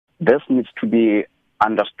This needs to be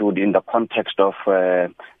understood in the context of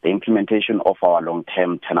the implementation of our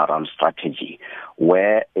long-term turnaround strategy,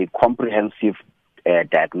 where a comprehensive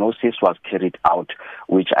diagnosis was carried out,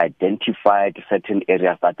 which identified certain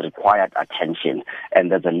areas that required attention.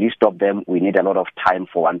 And there's a list of them. We need a lot of time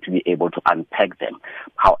for one to be able to unpack them.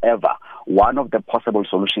 However, one of the possible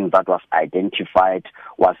solutions that was identified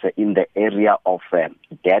was in the area of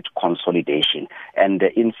debt consolidation. And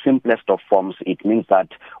in simplest of forms, it means that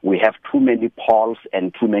we have too many Pauls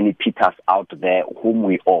and too many Peters out there whom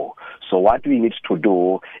we owe. So what we need to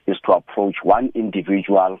do is to approach one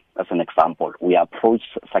individual, as an example. We approach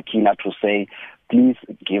Sakina to say, please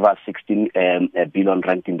give us 16 billion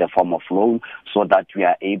rand in the form of loan so that we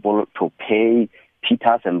are able to pay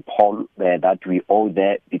Peters and Paul that we owe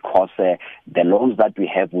there, because the loans that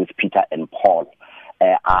we have with Peter and Paul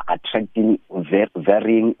are attracting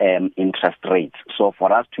varying interest rates. So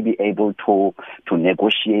for us to be able to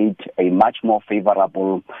negotiate a much more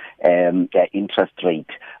favorable interest rate,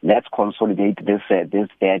 let's consolidate this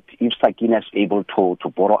debt. If Sakina is able to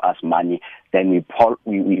borrow us money, then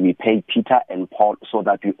we pay Peter and Paul so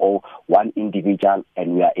that we owe one individual,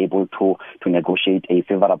 and we are able to negotiate a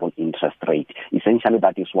favorable interest rate. Essentially,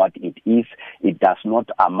 that is what it is. It does not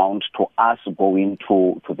amount to us going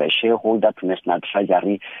to the shareholder, to National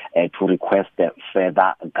Treasury, to request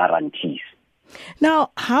further guarantees.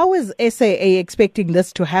 Now, how is SAA expecting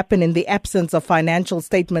this to happen in the absence of financial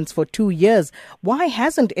statements for 2 years? Why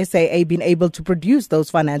hasn't SAA been able to produce those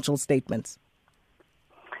financial statements?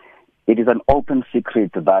 It is an open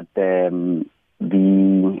secret that the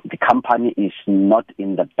company is not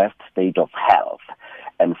in the best state of health.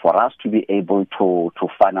 And for us to be able to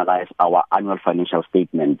finalize our annual financial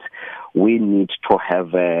statement, we need to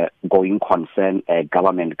have a going concern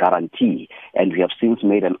government guarantee. And we have since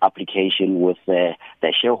made an application with the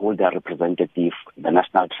shareholder representative, the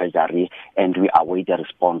National Treasury, and we await a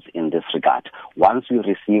response in this regard. Once we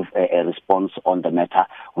receive a response on the matter,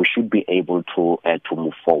 we should be able to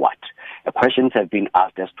move forward. Questions have been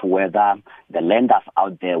asked as to whether the lenders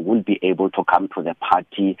out there will be able to come to the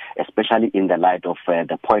party, especially in the light of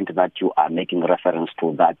the point that you are making reference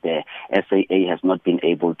to, that the SAA has not been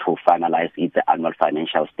able to finalize its annual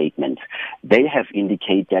financial statement. They have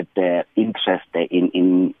indicated interest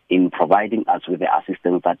in providing us with the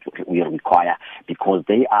assistance that we require, because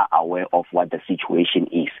they are aware of what the situation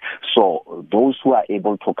is. So those who are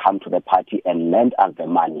able to come to the party and lend us the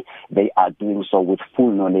money, they are doing so with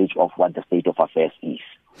full knowledge of what the state of affairs is.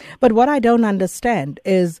 But what I don't understand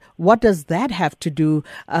is, what does that have to do,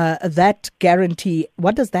 that guarantee,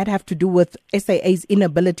 what does that have to do with SAA's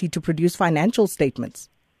inability to produce financial statements?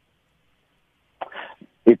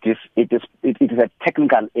 It is a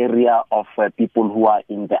technical area of people who are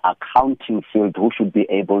in the accounting field who should be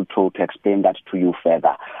able to explain that to you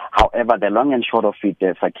further. However, the long and short of it,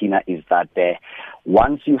 Sakina, is that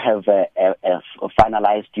once you have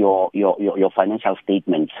finalized your financial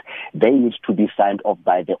statements, they need to be signed off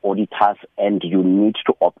by the auditors, and you need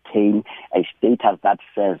to obtain a status that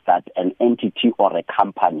says that an entity or a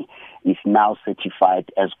company is now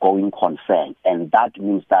certified as going concern. And that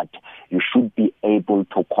means that you should be able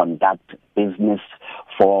to conduct business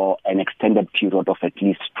for an extended period of at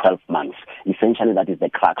least 12 months. Essentially, that is the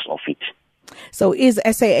crux of it. So is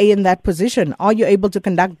SAA in that position? Are you able to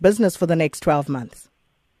conduct business for the next 12 months?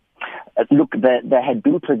 Look, there had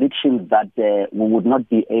been predictions that we would not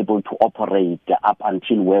be able to operate up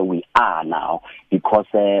until where we are now, because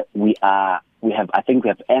we have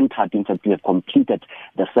entered, in fact, we have completed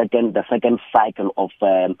the second cycle of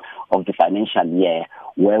the financial year,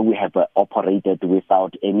 where we have operated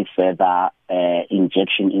without any further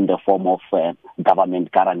injection in the form of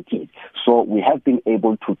government guarantees. So we have been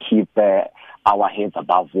able to keep our heads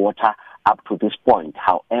above water up to this point.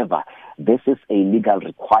 However, this is a legal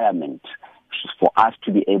requirement for us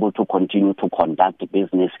to be able to continue to conduct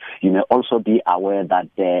business. You may also be aware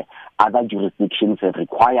that other jurisdictions have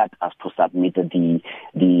required us to submit the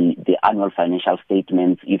annual financial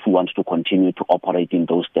statements if we want to continue to operate in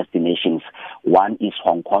those destinations. One is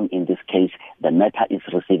Hong Kong in this case. The matter is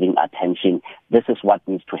receiving attention. This is what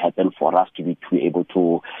needs to happen for us to be able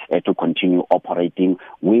to continue operating.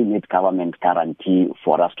 We need government guarantee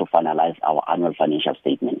for us to finalize our annual financial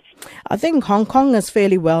statements. I think Hong Kong is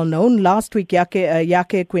fairly well known. Last week,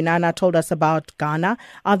 Yake Kwinana told us about Ghana.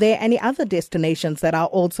 Are there any other destinations that are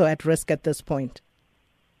also at risk at this point?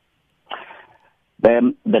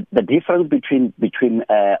 The difference between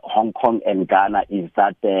Hong Kong and Ghana is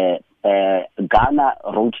that Ghana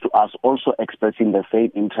wrote to us also expressing the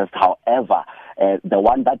same interest. However, The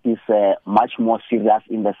one that is much more serious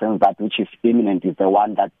in the sense that which is imminent is the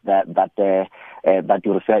one that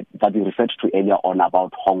you referred to earlier on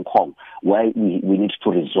about Hong Kong, where we need to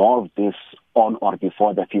resolve this on or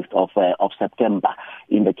before the 5th of September.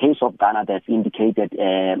 In the case of Ghana, they've indicated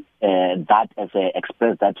that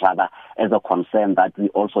expressed that rather as a concern that we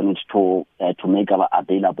also need to make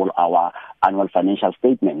available our annual financial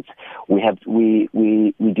statements. We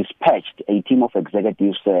dispatched a team of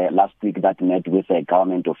executives last week that met with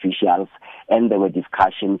government officials, and there were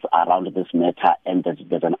discussions around this matter, and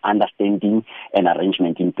there's an understanding and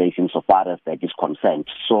arrangement in place insofar as that is concerned.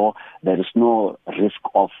 So there is no risk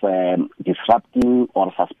of disrupting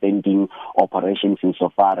or suspending operations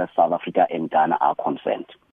insofar as South Africa and Ghana are concerned.